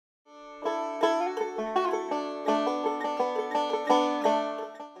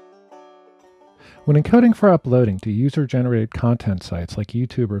When encoding for uploading to user-generated content sites like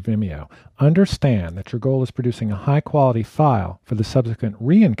YouTube or Vimeo, understand that your goal is producing a high-quality file for the subsequent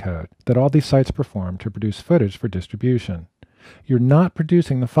re-encode that all these sites perform to produce footage for distribution. You're not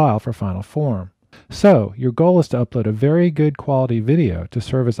producing the file for final form. So, your goal is to upload a very good quality video to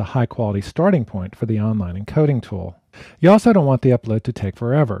serve as a high-quality starting point for the online encoding tool. You also don't want the upload to take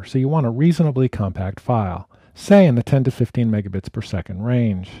forever, so you want a reasonably compact file, say in the 10 to 15 megabits per second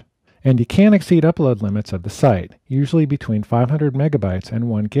range. And you can't exceed upload limits of the site, usually between 500 megabytes and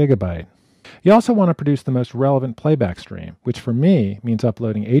 1 gigabyte. You also want to produce the most relevant playback stream, which for me means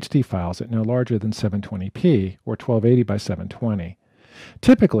uploading HD files at no larger than 720p or 1280 by 720.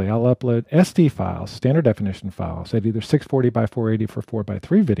 Typically, I'll upload SD files, standard definition files, at either 640 by 480 for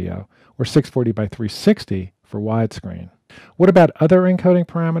 4:3 video or 640 by 360 for widescreen. What about other encoding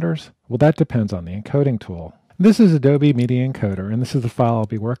parameters? Well, that depends on the encoding tool. This is Adobe Media Encoder, and this is the file I'll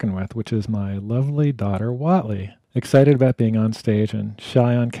be working with, which is my lovely daughter, Watley. Excited about being on stage and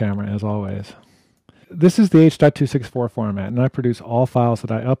shy on camera, as always. This is the H.264 format, and I produce all files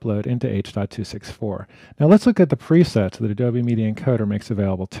that I upload into H.264. Now let's look at the presets that Adobe Media Encoder makes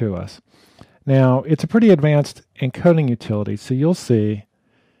available to us. Now, it's a pretty advanced encoding utility, so you'll see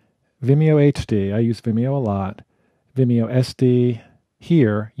Vimeo HD, I use Vimeo a lot, Vimeo SD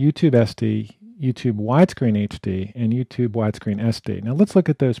here, YouTube SD, YouTube Widescreen HD, and YouTube Widescreen SD. Now let's look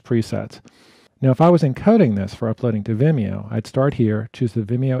at those presets. Now if I was encoding this for uploading to Vimeo, I'd start here, choose the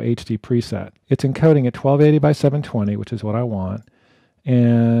Vimeo HD preset. It's encoding at 1280 by 720, which is what I want,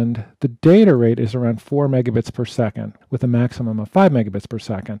 and the data rate is around 4 megabits per second with a maximum of 5 megabits per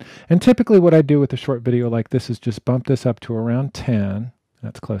second. And typically what I do with a short video like this is just bump this up to around 10,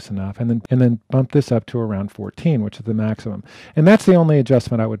 that's close enough, and then bump this up to around 14, which is the maximum. And that's the only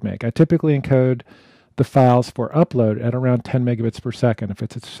adjustment I would make. I typically encode the files for upload at around 10 megabits per second if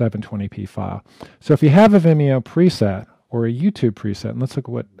it's a 720p file. So if you have a Vimeo preset or a YouTube preset, and let's look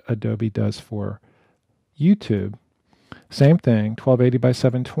at what Adobe does for YouTube, same thing, 1280 by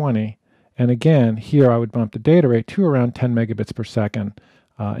 720, and again, here I would bump the data rate to around 10 megabits per second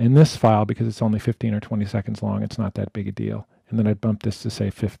in this file because it's only 15 or 20 seconds long. It's not that big a deal. And then I'd bump this to say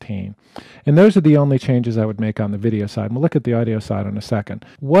 15. And those are the only changes I would make on the video side. And we'll look at the audio side in a second.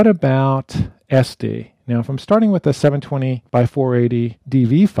 What about SD? Now, if I'm starting with a 720 by 480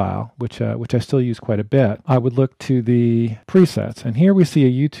 DV file, which I still use quite a bit, I would look to the presets. And here we see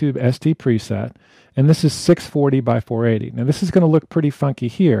a YouTube SD preset. And this is 640 by 480. Now this is going to look pretty funky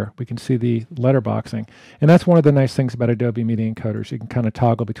here. We can see the letterboxing. And that's one of the nice things about Adobe Media Encoders. You can kind of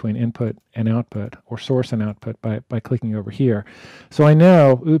toggle between input and output, or source and output by clicking over here. So I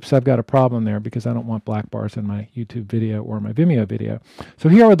know, oops, I've got a problem there because I don't want black bars in my YouTube video or my Vimeo video. So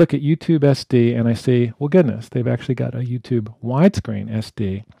here I would look at YouTube SD and I see, well goodness, they've actually got a YouTube widescreen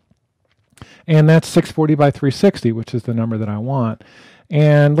SD. And that's 640 by 360, which is the number that I want.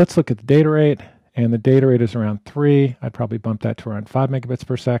 And let's look at the data rate. And the data rate is around 3. I'd probably bump that to around 5 megabits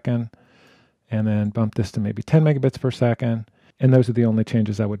per second, and then bump this to maybe 10 megabits per second. And those are the only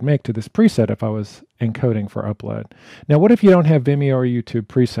changes I would make to this preset if I was encoding for upload. Now, what if you don't have Vimeo or YouTube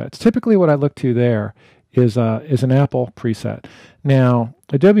presets? Typically what I look to there is an Apple preset. Now,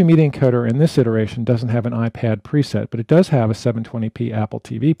 Adobe Media Encoder in this iteration doesn't have an iPad preset, but it does have a 720p Apple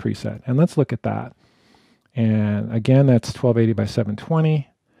TV preset. And let's look at that. And again, that's 1280 by 720.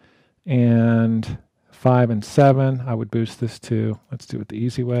 And 5 and 7, I would boost this to, let's do it the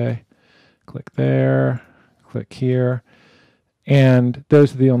easy way. Click there, click here. And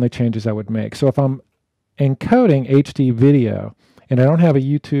those are the only changes I would make. So if I'm encoding HD video and I don't have a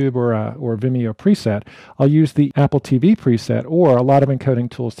YouTube or Vimeo preset, I'll use the Apple TV preset, or a lot of encoding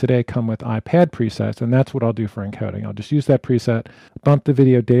tools today come with iPad presets, and that's what I'll do for encoding. I'll just use that preset, bump the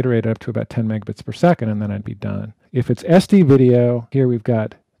video data rate up to about 10 megabits per second, and then I'd be done. If it's SD video, here we've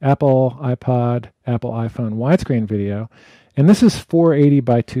got Apple iPod, Apple iPhone widescreen video, and this is 480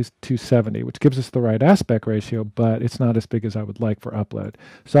 by 270, which gives us the right aspect ratio, but it's not as big as I would like for upload.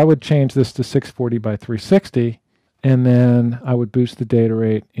 So I would change this to 640 by 360, and then I would boost the data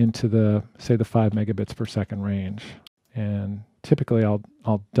rate into the, say, the 5 megabits per second range. And typically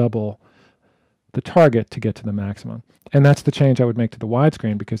I'll double the target to get to the maximum. And that's the change I would make to the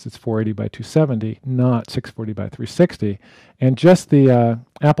widescreen because it's 480 by 270, not 640 by 360. And just the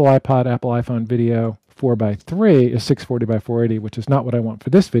Apple iPod, Apple iPhone video 4:3 is 640 by 480, which is not what I want for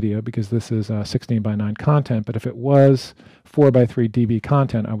this video because this is 16 by 9 content. But if it was 4:3 dB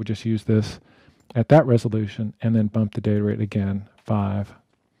content, I would just use this at that resolution and then bump the data rate again, 5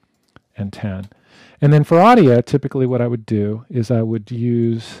 and 10. And then for audio, typically what I would do is I would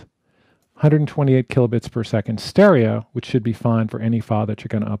use 128 kilobits per second stereo, which should be fine for any file that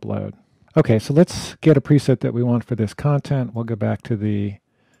you're going to upload. Okay, so let's get a preset that we want for this content. We'll go back to the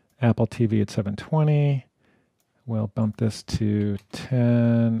Apple TV at 720. We'll bump this to 10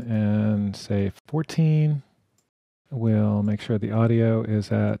 and say 14. We'll make sure the audio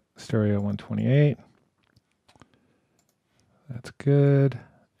is at stereo 128. That's good.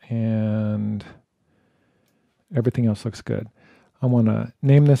 And everything else looks good. I want to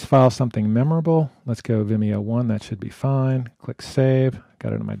name this file something memorable. Let's go Vimeo 1. That should be fine. Click Save.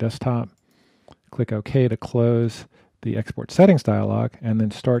 Got it on my desktop. Click OK to close the Export Settings dialog, and then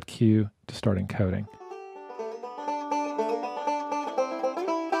Start Queue to start encoding.